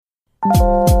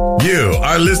You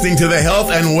are listening to the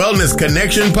Health and Wellness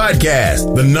Connection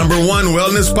podcast, the #1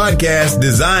 wellness podcast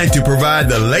designed to provide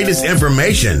the latest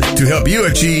information to help you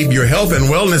achieve your health and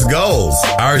wellness goals.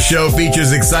 Our show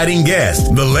features exciting guests,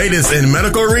 the latest in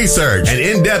medical research, and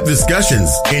in-depth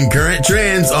discussions in current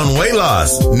trends on weight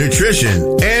loss,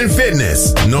 nutrition, and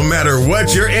fitness. No matter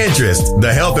what your interest,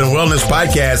 the Health and Wellness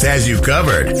podcast has you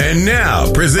covered. And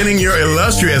now, presenting your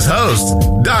illustrious host,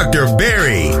 Dr.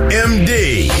 Barry,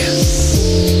 MD.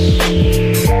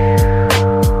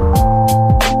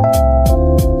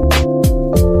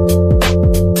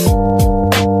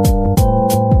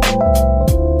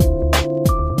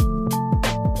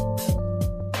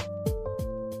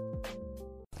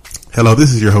 Hello,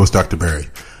 this is your host, Dr. Barry.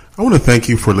 I want to thank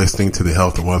you for listening to the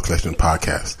Health and Wellness Connection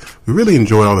podcast. We really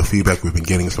enjoy all the feedback we've been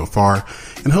getting so far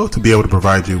and hope to be able to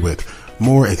provide you with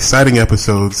more exciting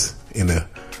episodes in the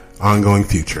ongoing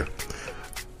future.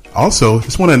 Also,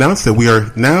 just want to announce that we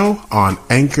are now on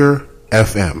Anchor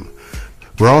FM.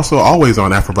 We're also always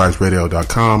on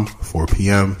AfroVibesRadio.com, 4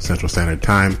 p.m. Central Standard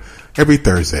Time, every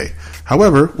Thursday.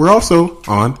 However, we're also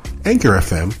on Anchor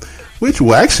FM, which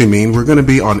will actually mean we're going to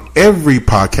be on every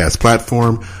podcast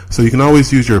platform. So you can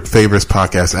always use your favorite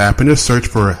podcast app and just search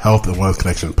for Health and Wellness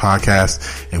Connection podcast,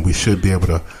 and you should be able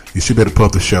to pull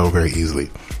up the show very easily.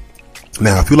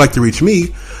 Now, if you'd like to reach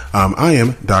me, I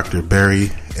am Dr.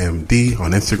 Barry MD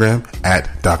on Instagram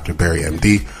at Dr. Barry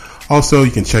MD. Also,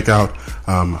 you can check out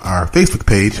our Facebook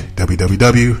page,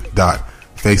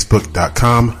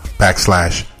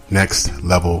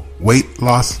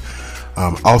 www.facebook.com/nextlevelweightloss.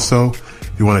 Also,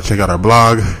 if you want to check out our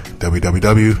blog,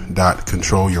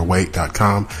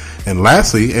 www.controlyourweight.com. And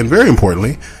lastly, and very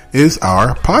importantly, is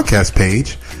our podcast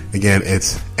page. Again,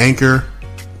 it's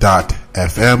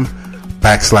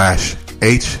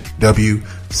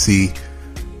anchor.fm/HWC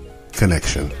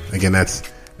Connection. Again, that's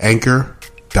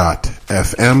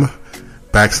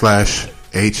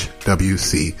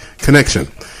anchor.fm/HWC Connection.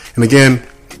 And again,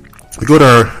 if you go to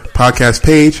our podcast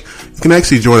page, you can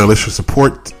actually join our listener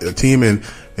support team and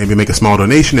maybe make a small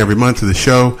donation every month to the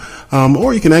show.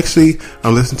 Or you can actually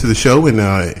listen to the show and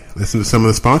listen to some of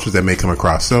the sponsors that may come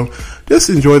across. So just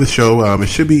enjoy the show. It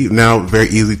should be now very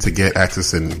easy to get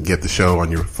access and get the show on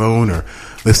your phone or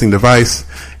listening device.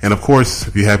 And of course,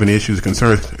 if you have any issues or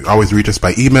concerns, always reach us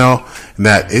by email. And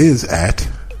that is at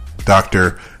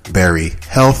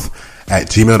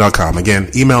drbarryhealth@gmail.com.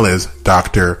 Again, email is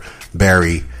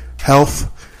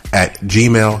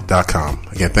drbarryhealth@gmail.com.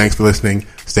 Again, thanks for listening.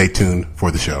 Stay tuned for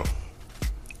the show.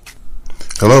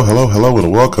 Hello,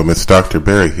 and welcome. It's Dr.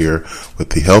 Barry here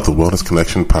with the Health and Wellness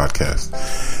Connection podcast.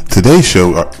 Today's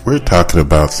show, we're talking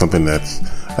about something that's,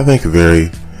 I think,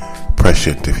 very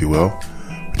prescient, if you will.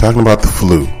 We're talking about the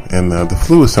flu. And the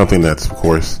flu is something that's, of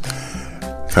course,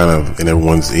 kind of in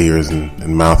everyone's ears and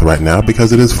mouth right now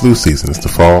because it is flu season. It's the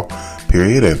fall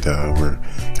period, and we're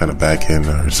kind of back in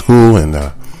our school and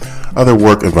other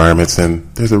work environments, and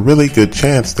there's a really good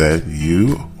chance that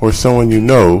you or someone you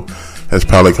know has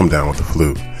probably come down with the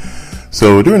flu.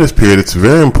 So during this period, it's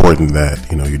very important that,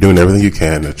 you're doing everything you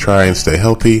can to try and stay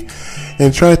healthy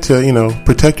and try to,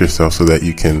 protect yourself so that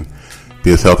you can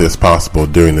be as healthy as possible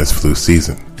during this flu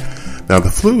season. Now,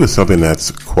 the flu is something that's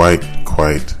quite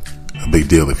a big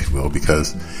deal, if you will,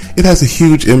 because it has a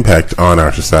huge impact on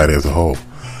our society as a whole.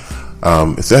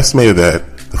 It's estimated that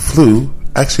the flu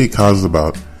actually costs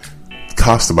about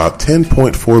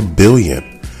 $10.4 billion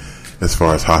as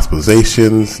far as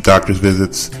hospitalizations, doctor's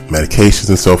visits, medications,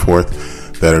 and so forth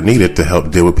that are needed to help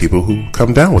deal with people who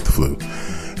come down with the flu.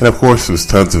 And of course, there's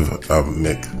tons of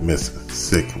missed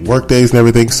sick work days and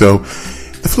everything. So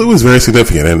the flu is very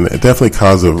significant, and it definitely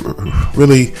causes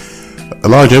a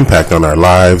large impact on our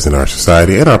lives and our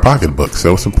society and our pocketbook.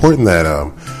 So it's important that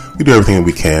we do everything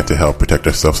we can to help protect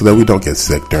ourselves so that we don't get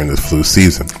sick during this flu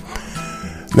season.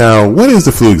 Now, what is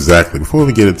the flu exactly? Before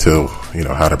we get into,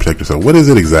 how to protect yourself, what is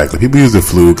it exactly? People use the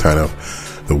flu kind of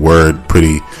the word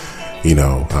pretty,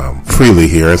 freely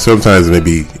here, and sometimes it may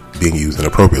be being used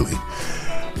inappropriately.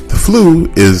 The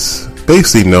flu is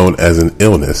basically known as an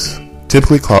illness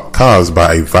typically caused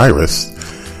by a virus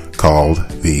called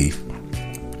the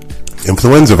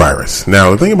influenza virus.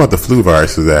 Now, the thing about the flu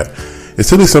virus is that it's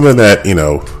simply something that,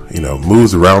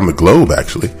 moves around the globe,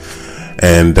 actually.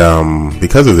 And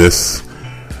because of this,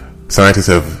 scientists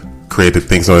have created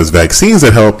things known as vaccines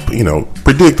that help,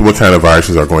 predict what kind of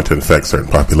viruses are going to infect certain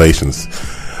populations.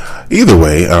 Either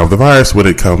way, the virus, when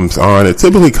it comes on, it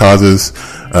typically causes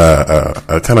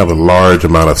a kind of a large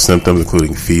amount of symptoms,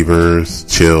 including fevers,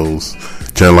 chills,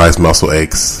 generalized muscle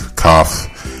aches, cough,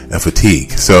 and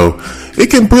fatigue. So it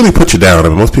can really put you down. I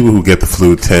mean, most people who get the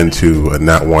flu tend to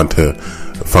not want to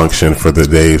function for the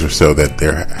days or so that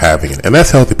they're having it. And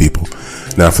that's healthy people.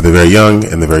 Now, for the very young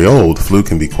and the very old, flu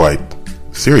can be quite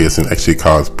serious and actually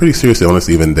cause pretty serious illness,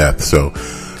 even death. So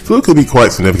flu could be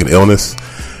quite significant illness,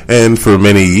 and for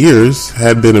many years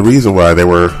had been a reason why there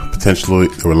were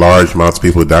large amounts of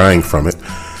people dying from it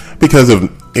because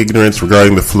of ignorance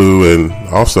regarding the flu, and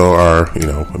also our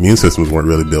immune systems weren't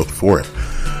really built for it.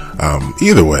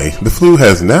 Either way, the flu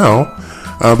has now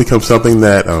become something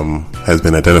that has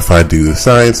been identified due to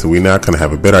science, and we now kind of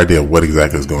have a better idea of what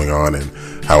exactly is going on and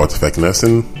how it's affecting us,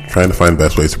 and trying to find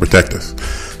best ways to protect us.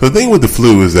 The thing with the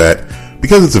flu is that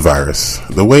because it's a virus,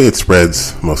 the way it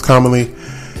spreads most commonly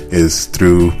is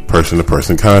through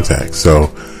person-to-person contact. So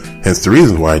hence the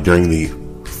reason why during the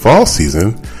fall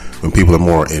season, when people are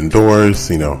more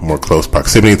indoors, more close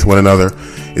proximity to one another,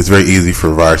 it's very easy for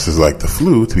viruses like the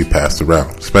flu to be passed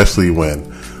around, especially when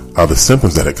the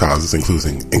symptoms that it causes,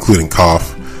 including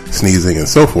cough, sneezing, and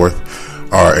so forth,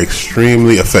 are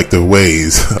extremely effective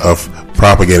ways of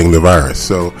propagating the virus.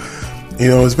 So,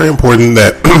 it's very important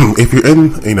that if you're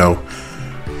in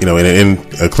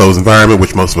a closed environment,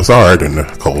 which most of us are during the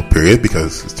cold period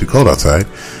because it's too cold outside,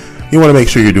 you want to make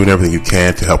sure you're doing everything you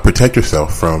can to help protect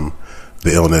yourself from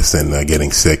the illness and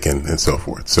getting sick and so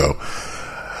forth. So,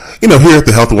 here at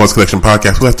the Health and Wellness Connection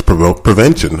podcast, we have to promote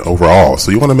prevention overall.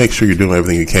 So you want to make sure you're doing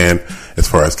everything you can as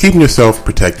far as keeping yourself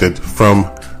protected from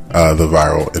the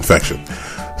viral infection.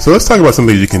 So let's talk about some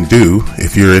things you can do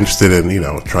if you're interested in,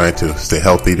 trying to stay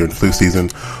healthy during the flu season.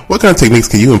 What kind of techniques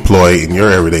can you employ in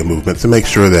your everyday movement to make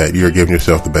sure that you're giving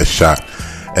yourself the best shot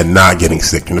at not getting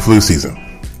sick during the flu season?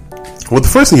 Well, the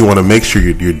first thing you want to make sure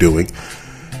you're doing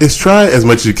is try as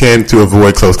much as you can to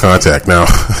avoid close contact. Now,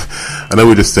 I know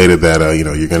we just stated that,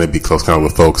 you're going to be close contact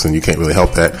with folks and you can't really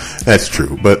help that. That's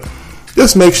true. But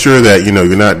just make sure that,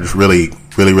 you're not just really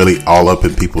all up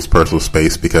in people's personal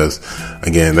space, because,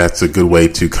 again, that's a good way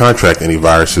to contract any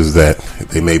viruses that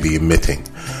they may be emitting.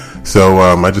 So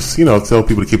I just, tell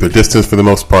people to keep their distance for the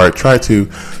most part. Try to,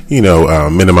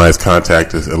 minimize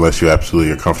contact unless you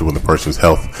absolutely are comfortable with the person's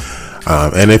health.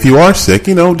 And if you are sick,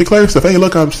 declare yourself, hey,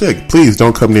 look, I'm sick. Please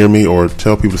don't come near me, or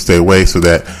tell people to stay away so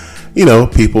that,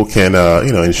 people can,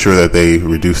 ensure that they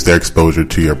reduce their exposure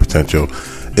to your potential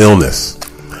illness.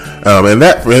 And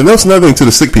that's another thing to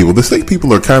the sick people. The sick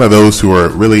people are kind of those who are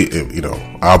really,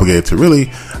 obligated to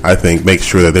really, I think, make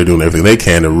sure that they're doing everything they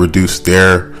can to reduce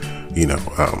their,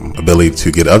 ability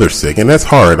to get others sick. And that's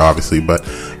hard, obviously, but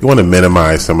you want to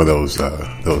minimize some of those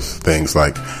things.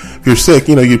 Like if you're sick,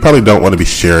 you probably don't want to be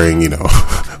sharing,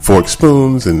 fork,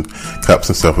 spoons and cups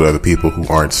and stuff with other people who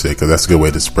aren't sick, because that's a good way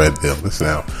to spread the illness.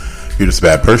 Now, if you're just a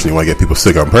bad person, you want to get people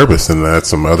sick on purpose, and that's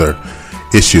some other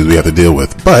issues we have to deal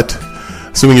with. But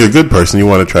assuming you're a good person, you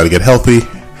want to try to get healthy,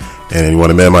 and you want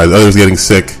to minimize others getting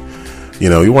sick.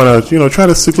 You want to, try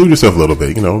to seclude yourself a little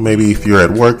bit. Maybe if you're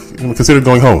at work, consider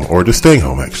going home, or just staying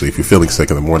home, actually, if you're feeling sick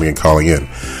in the morning and calling in.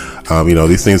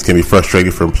 These things can be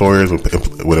frustrating for employers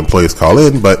when employees call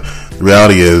in, but the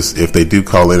reality is if they do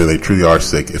call in and they truly are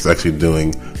sick, it's actually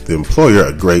doing the employer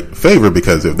a great favor,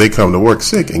 because if they come to work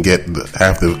sick and get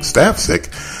half the staff sick,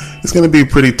 it's going to be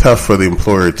pretty tough for the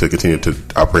employer to continue to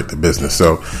operate the business.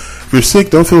 So if you're sick,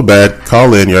 don't feel bad.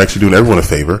 Call in. You're actually doing everyone a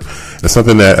favor. It's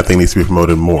something that I think needs to be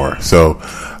promoted more. So,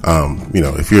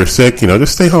 if you're sick,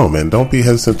 just stay home, and don't be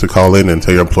hesitant to call in and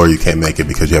tell your employer you can't make it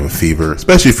because you have a fever,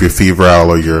 especially if you're febrile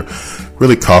or you're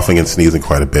really coughing and sneezing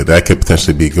quite a bit. That could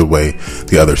potentially be a good way to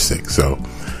get others sick. So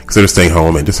consider staying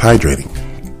home and just hydrating.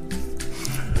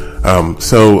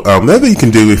 Another thing you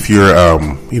can do if you're,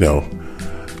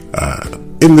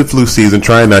 in the flu season,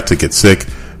 trying not to get sick.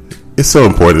 It's so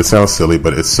important. It sounds silly,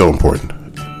 but it's so important.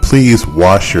 Please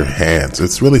wash your hands.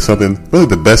 It's really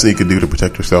the best thing you can do to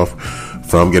protect yourself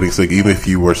from getting sick. Even if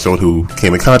you were someone who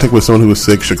came in contact with someone who was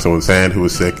sick, shook someone's hand who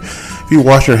was sick, if you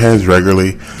wash your hands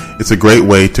regularly, it's a great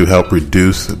way to help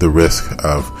reduce the risk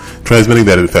of transmitting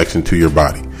that infection to your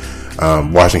body.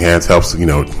 Washing hands helps,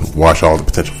 wash all the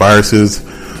potential viruses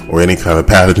or any kind of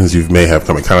pathogens you may have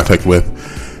come in contact with.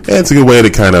 And it's a good way to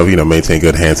kind of, maintain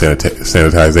good hand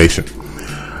sanitization.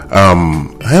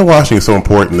 Hand washing is so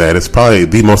important that it's probably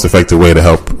the most effective way to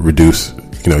help reduce,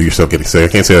 yourself getting sick.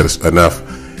 I can't say that enough.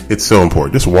 It's so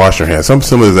important. Just wash your hands. Something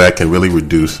similar to that can really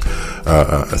reduce,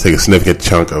 take a significant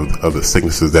chunk of the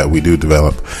sicknesses that we do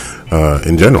develop,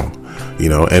 in general.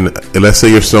 And let's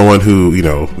say you're someone who,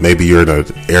 maybe you're in an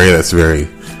area that's very,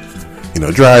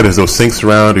 dry. There's no sinks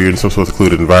around, or you're in some sort of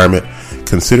secluded environment.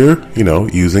 Consider,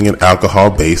 using an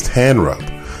alcohol-based hand rub.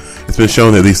 It's been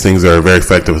shown that these things are very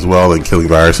effective as well in killing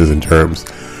viruses and germs.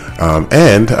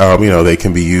 They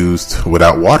can be used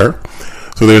without water.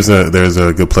 So there's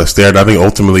a good plus there. And I think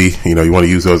ultimately, you want to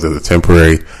use those as a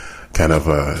temporary kind of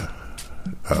a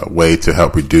way to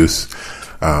help reduce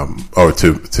or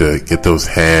to get those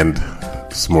hands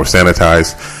more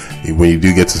sanitized. When you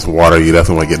do get to some water, you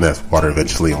definitely want to get in that water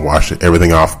eventually and wash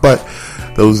everything off. But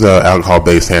those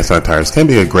alcohol-based hand sanitizers can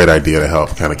be a great idea to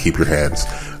help kind of keep your hands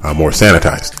more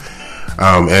sanitized.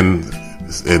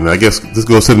 And I guess this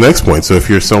goes to the next point. So if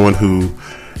you're someone who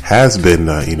has been,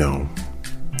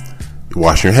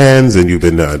 washing your hands and you've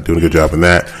been doing a good job in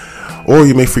that, or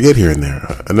you may forget here and there.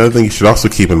 Another thing you should also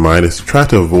keep in mind is to try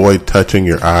to avoid touching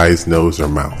your eyes, nose, or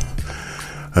mouth.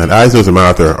 And eyes, nose, and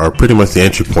mouth are pretty much the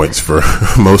entry points for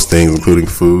most things, including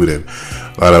food and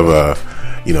a lot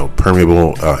of,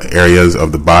 permeable areas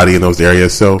of the body in those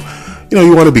areas. So,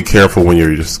 you want to be careful when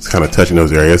you're just kind of touching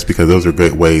those areas, because those are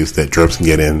great ways that germs can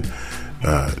get in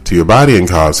to your body and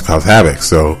cause havoc.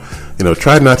 So,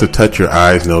 try not to touch your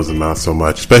eyes, nose, and mouth so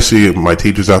much, especially my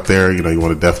teachers out there. You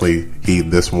want to definitely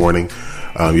heed this warning.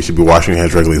 You should be washing your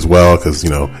hands regularly as well, because,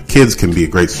 kids can be a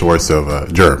great source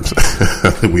of germs.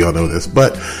 We all know this,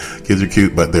 but kids are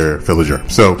cute, but they're full of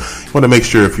germs. So you want to make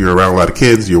sure if you're around a lot of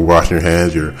kids, you're washing your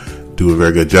hands, you're doing a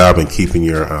very good job in keeping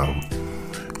your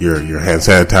hands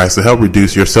sanitized to help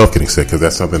reduce yourself getting sick, because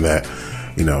that's something that,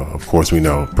 of course, we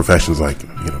know professions like,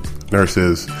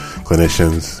 nurses,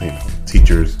 clinicians,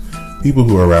 teachers, people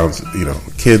who are around,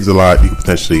 kids a lot, you can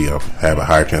potentially have a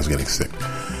higher chance of getting sick.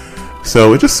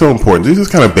 So it's just so important. These are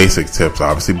kind of basic tips,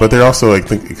 obviously, but they're also, I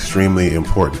think, extremely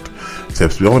important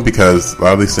tips, only because a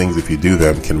lot of these things, if you do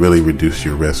them, can really reduce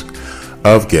your risk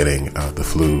of getting the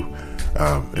flu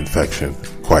infection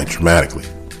quite dramatically.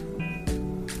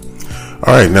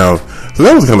 All right, now, so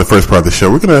that was kind of the first part of the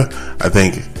show. We're going to, I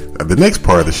think, the next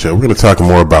part of the show, we're going to talk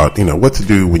more about, what to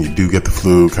do when you do get the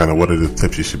flu, kind of what are the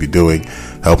tips you should be doing,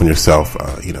 helping yourself,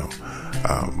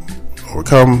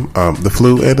 overcome the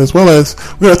flu, and as well as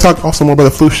we're going to talk also more about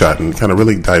the flu shot and kind of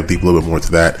really dive deep a little bit more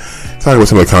into that, talk about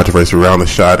some of the controversy around the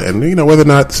shot, and whether or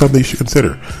not it's something you should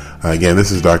consider. Again, this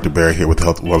is Dr. Barry here with the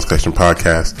Health and Wellness Connection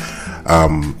podcast.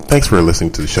 Thanks for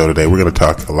listening to the show today. We're going to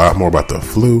talk a lot more about the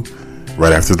flu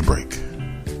right after the break.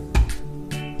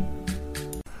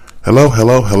 Hello,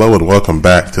 and welcome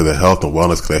back to the Health and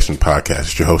Wellness Connection podcast.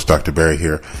 It's your host, Dr. Barry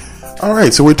here. All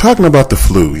right, so we're talking about the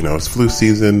flu. It's flu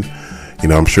season.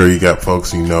 I'm sure you got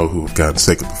folks who've gotten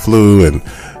sick with the flu, and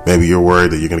maybe you're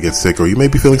worried that you're going to get sick, or you may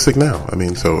be feeling sick now.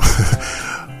 So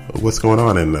what's going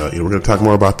on? And we're going to talk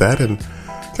more about that and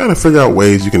kind of figure out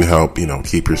ways you can help,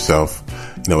 keep yourself,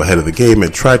 ahead of the game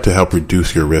and try to help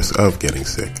reduce your risk of getting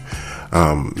sick.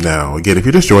 Now, again, if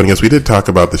you're just joining us, we did talk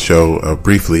about the show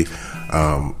previously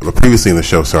in the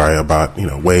show, about,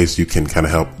 ways you can kind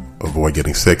of help avoid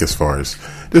getting sick, as far as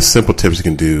just simple tips you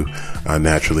can do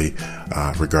naturally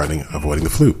regarding avoiding the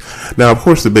flu. Now, of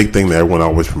course, the big thing that everyone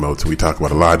always promotes, and we talk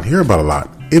about a lot and hear about a lot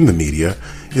in the media,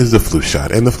 is the flu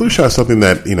shot. And the flu shot is something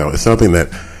that, is something that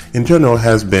in general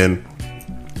has been,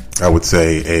 I would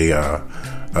say, a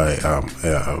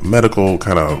medical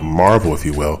kind of marvel, if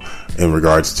you will, in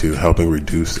regards to helping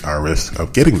reduce our risk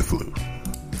of getting the flu.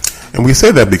 And we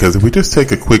say that because if we just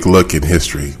take a quick look in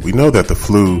history, we know that the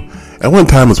flu at one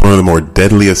time was one of the more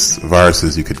deadliest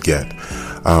viruses you could get.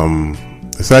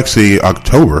 It's actually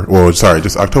October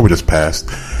just passed,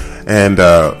 and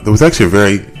there was actually a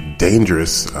very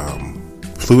dangerous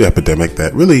flu epidemic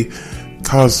that really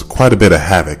caused quite a bit of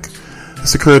havoc.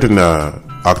 This occurred in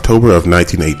October of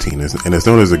 1918, and it's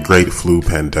known as the Great Flu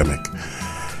Pandemic.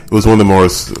 It was one of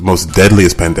the most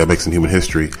deadliest pandemics in human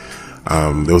history.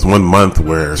 There was 1 month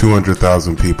where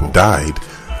 200,000 people died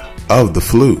of the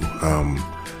flu.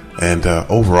 And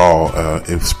overall,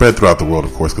 it spread throughout the world,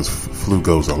 of course, because flu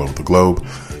goes all over the globe.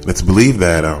 And it's believed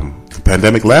that the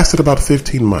pandemic lasted about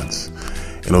 15 months.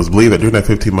 And it was believed that during that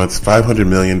 15 months, 500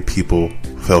 million people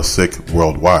fell sick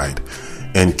worldwide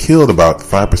and killed about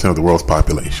 5% of the world's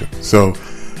population. So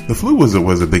the flu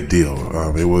was a big deal.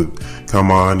 It would come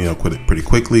on, pretty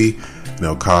quickly,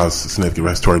 cause significant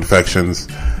respiratory infections.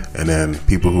 And then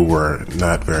people who were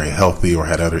not very healthy or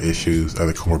had other issues,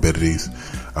 other comorbidities,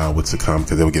 would succumb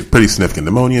because they would get pretty significant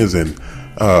pneumonias and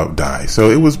die.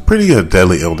 So it was pretty a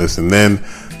deadly illness. And then,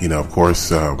 of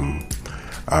course,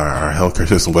 our healthcare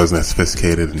system wasn't as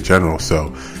sophisticated in general.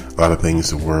 So a lot of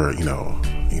things were,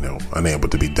 unable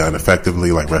to be done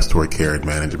effectively, like respiratory care and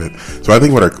management. So I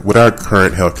think with our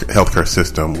current healthcare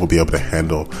system, we'll be able to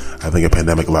handle, I think, a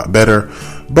pandemic a lot better.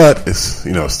 But it's,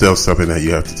 still something that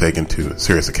you have to take into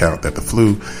serious account, that the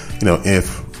flu,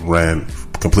 if ran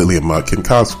completely amok, can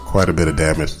cause quite a bit of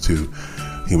damage to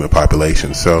human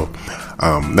population. So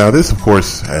now this, of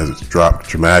course, has dropped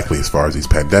dramatically as far as these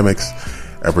pandemics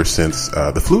ever since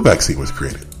the flu vaccine was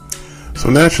created. So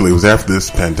naturally, it was after this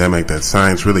pandemic that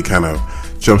science really kind of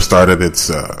jump-started its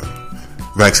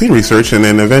vaccine research, and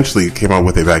then eventually came out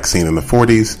with a vaccine in the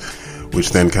 40s,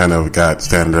 which then kind of got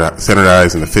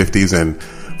standardized in the 50s. And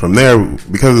from there,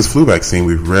 because of this flu vaccine,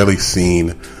 we've rarely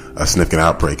seen a significant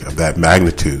outbreak of that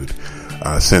magnitude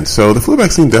since. So the flu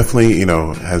vaccine definitely,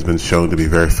 has been shown to be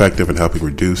very effective in helping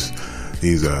reduce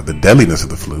the deadliness of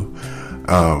the flu.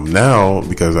 Now,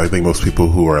 because I think most people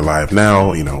who are alive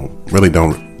now, really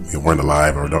weren't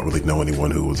alive or don't really know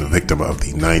anyone who was a victim of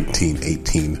the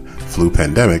 1918 flu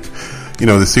pandemic,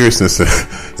 the seriousness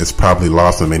is probably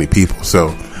lost on many people. So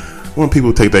I want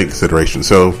people to take that into consideration.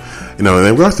 So, in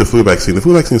regards to the flu vaccine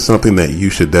is something that you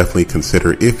should definitely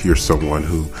consider if you're someone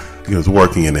who, is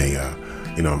working in a,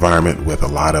 environment with a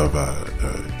lot of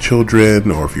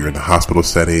children, or if you're in a hospital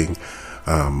setting,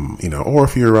 or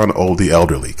if you're around the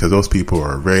elderly, because those people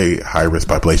are very high risk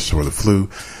populations for the flu.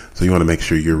 So you want to make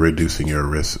sure you're reducing your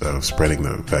risk of spreading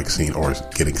the vaccine or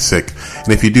getting sick. And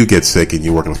if you do get sick and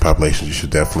you work in those populations, you should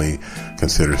definitely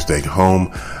consider staying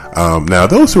home. Now,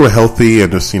 those who are healthy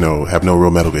and just, have no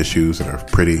real medical issues and are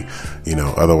pretty,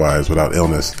 otherwise without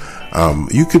illness,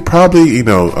 you could probably,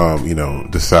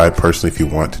 decide personally if you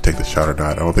want to take the shot or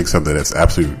not. I don't think something that's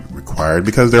absolutely required,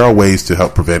 because there are ways to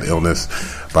help prevent illness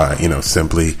by,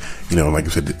 simply, like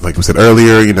we said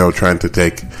earlier, trying to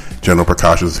take general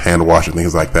precautions, hand washing,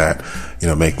 things like that,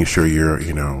 making sure you're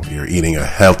eating a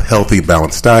healthy,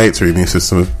 balanced diet, so your immune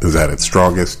system is at its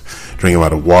strongest, drinking a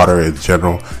lot of water in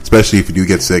general, especially if you do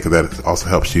get sick, that also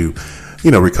helps you,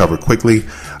 recover quickly,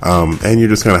 and you're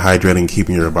just kind of hydrating,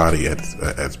 keeping your body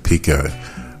at peak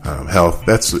health.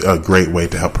 That's a great way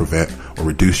to help prevent or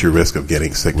reduce your risk of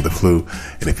getting sick with the flu.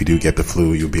 And if you do get the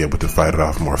flu, you'll be able to fight it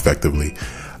off more effectively.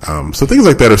 So things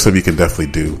like that are something you can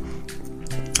definitely do.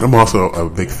 I'm also a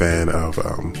big fan of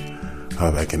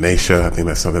echinacea. I think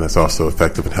that's something that's also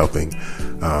effective in helping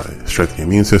strengthen the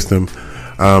immune system.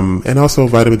 And also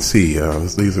vitamin C.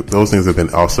 Those things have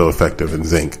been also effective in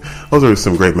zinc. Those are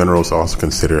some great minerals to also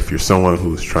consider if you're someone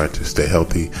who's trying to stay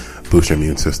healthy, boost your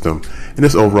immune system, and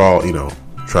just overall,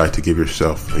 try to give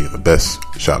yourself the best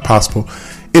shot possible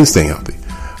in staying healthy.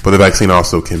 But the vaccine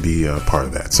also can be a part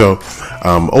of that. So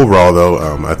overall, though,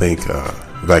 I think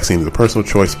vaccine is a personal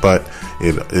choice, but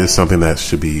it is something that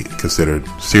should be considered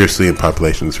seriously in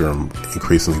populations who are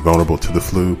increasingly vulnerable to the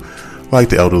flu, like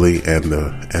the elderly and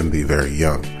the very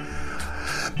young.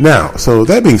 Now, so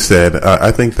that being said,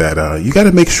 I think that you got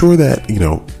to make sure that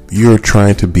you're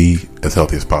trying to be as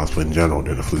healthy as possible in general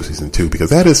during the flu season too, because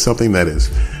that is something that is,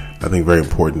 I think, very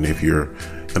important. If you're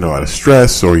under a lot of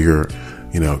stress, or you're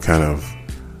kind of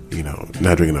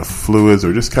not drinking enough fluids,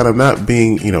 or just kind of not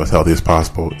being as healthy as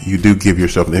possible, you do give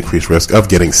yourself an increased risk of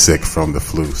getting sick from the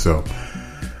flu. So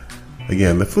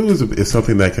again, the flu is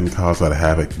something that can cause a lot of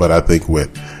havoc, but I think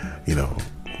with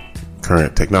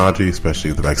current technology,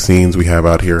 especially the vaccines we have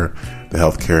out here, the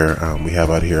healthcare we have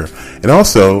out here, and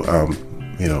also,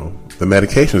 the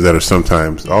medications that are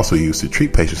sometimes also used to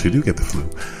treat patients who do get the flu,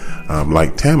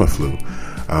 like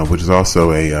Tamiflu, which is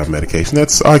also a medication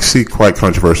that's actually quite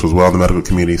controversial as well in the medical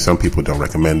community. Some people don't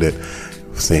recommend it,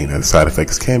 saying that the side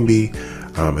effects can be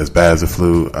as bad as the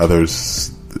flu. Others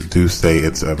do say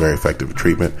it's a very effective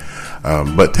treatment.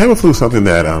 But Tamiflu is something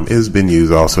that is been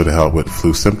used also to help with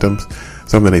flu symptoms.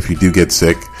 Something that if you do get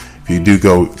sick, if you do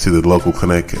go to the local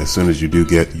clinic, as soon as you do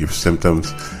get your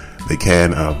symptoms, they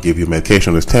can give you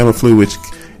medication on this Tamiflu, which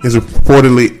is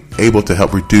reportedly able to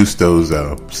help reduce those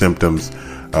symptoms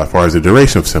as far as the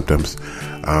duration of symptoms.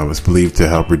 It's believed to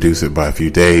help reduce it by a few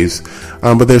days.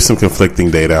 But there's some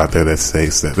conflicting data out there that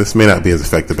says that this may not be as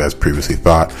effective as previously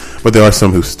thought, but there are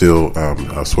some who still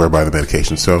swear by the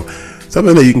medication. So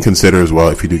something that you can consider as well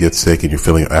if you do get sick and you're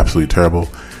feeling absolutely terrible.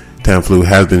 Tamiflu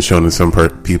has been shown in some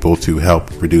people to help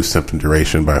reduce symptom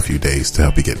duration by a few days to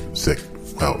help you get sick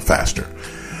faster.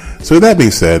 So with that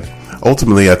being said,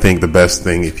 ultimately I think the best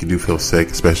thing if you do feel sick,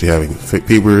 especially having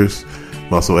fevers,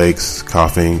 muscle aches,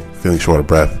 coughing, feeling short of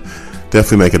breath,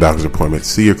 definitely make a doctor's appointment,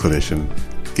 see your clinician,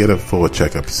 get a full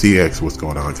checkup, see what's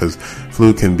going on, because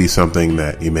flu can be something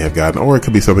that you may have gotten, or it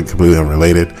could be something completely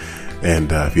unrelated.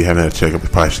 And if you haven't had a checkup, you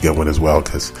probably should get one as well,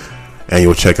 because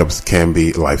annual checkups can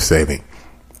be life-saving.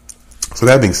 So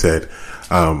that being said,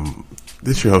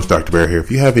 this is your host, Dr. Bear here.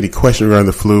 If you have any questions regarding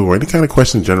the flu or any kind of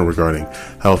questions in general regarding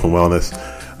health and wellness,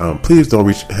 please don't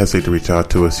hesitate to reach out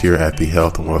to us here at the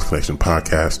Health and Wellness Connection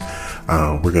podcast.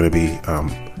 We're going to be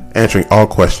answering all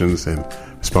questions and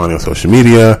responding on social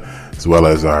media, as well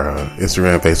as our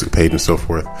Instagram, Facebook page, and so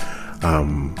forth.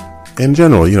 In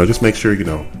general, just make sure,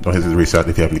 don't hesitate to reach out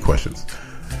if you have any questions.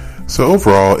 So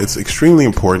overall, it's extremely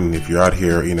important if you're out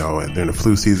here, during the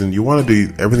flu season, you want to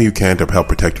do everything you can to help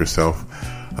protect yourself.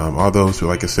 All those who,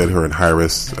 like I said, who are in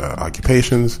high-risk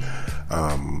occupations,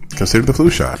 consider the flu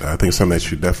shot. I think it's something that you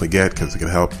should definitely get because it can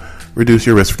help reduce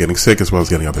your risk for getting sick as well as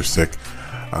getting others sick.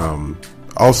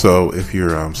 Also, if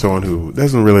you're someone who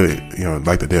doesn't really,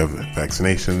 like the idea of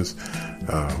vaccinations,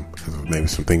 because of maybe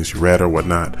some things you read or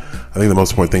whatnot, I think the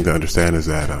most important thing to understand is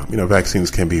that,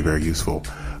 vaccines can be very useful.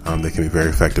 They can be very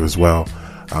effective as well.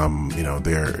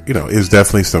 There, is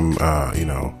definitely some,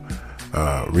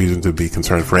 reason to be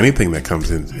concerned for anything that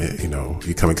comes in,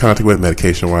 you come in contact with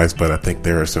medication-wise, but I think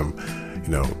there are some,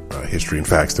 history and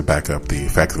facts to back up the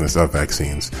effectiveness of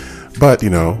vaccines. But,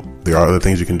 there are other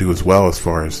things you can do as well as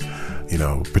far as,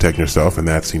 protecting yourself, and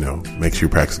that's, make sure you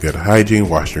practice good hygiene,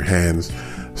 wash your hands,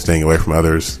 staying away from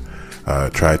others,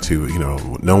 try to,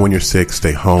 know when you're sick,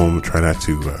 stay home, try not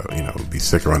to, be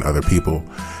sick around other people.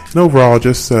 And overall,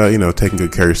 just, taking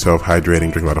good care of yourself, hydrating,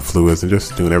 drinking a lot of fluids, and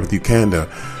just doing everything you can to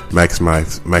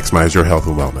maximize your health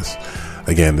and wellness.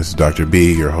 Again, this is Dr.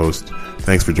 B, your host.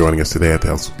 Thanks for joining us today at the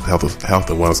Health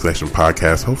and Wellness Connection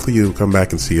podcast. Hopefully you come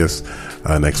back and see us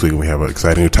next week when we have an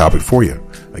exciting new topic for you.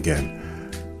 Again,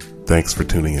 thanks for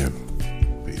tuning in.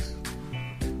 Peace.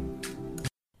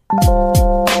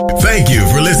 Thank you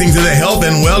for listening to the Health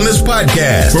and Wellness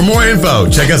Podcast. For more info,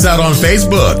 check us out on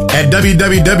Facebook at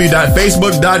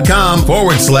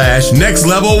www.facebook.com/Next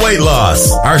Level Weight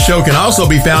Loss. Our show can also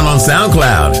be found on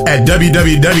SoundCloud at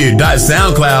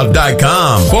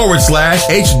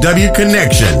www.soundcloud.com/HW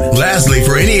Connection. Lastly,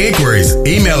 for any inquiries,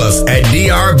 email us at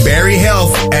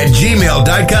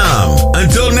drbarryhealth@gmail.com.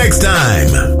 Until next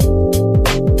time.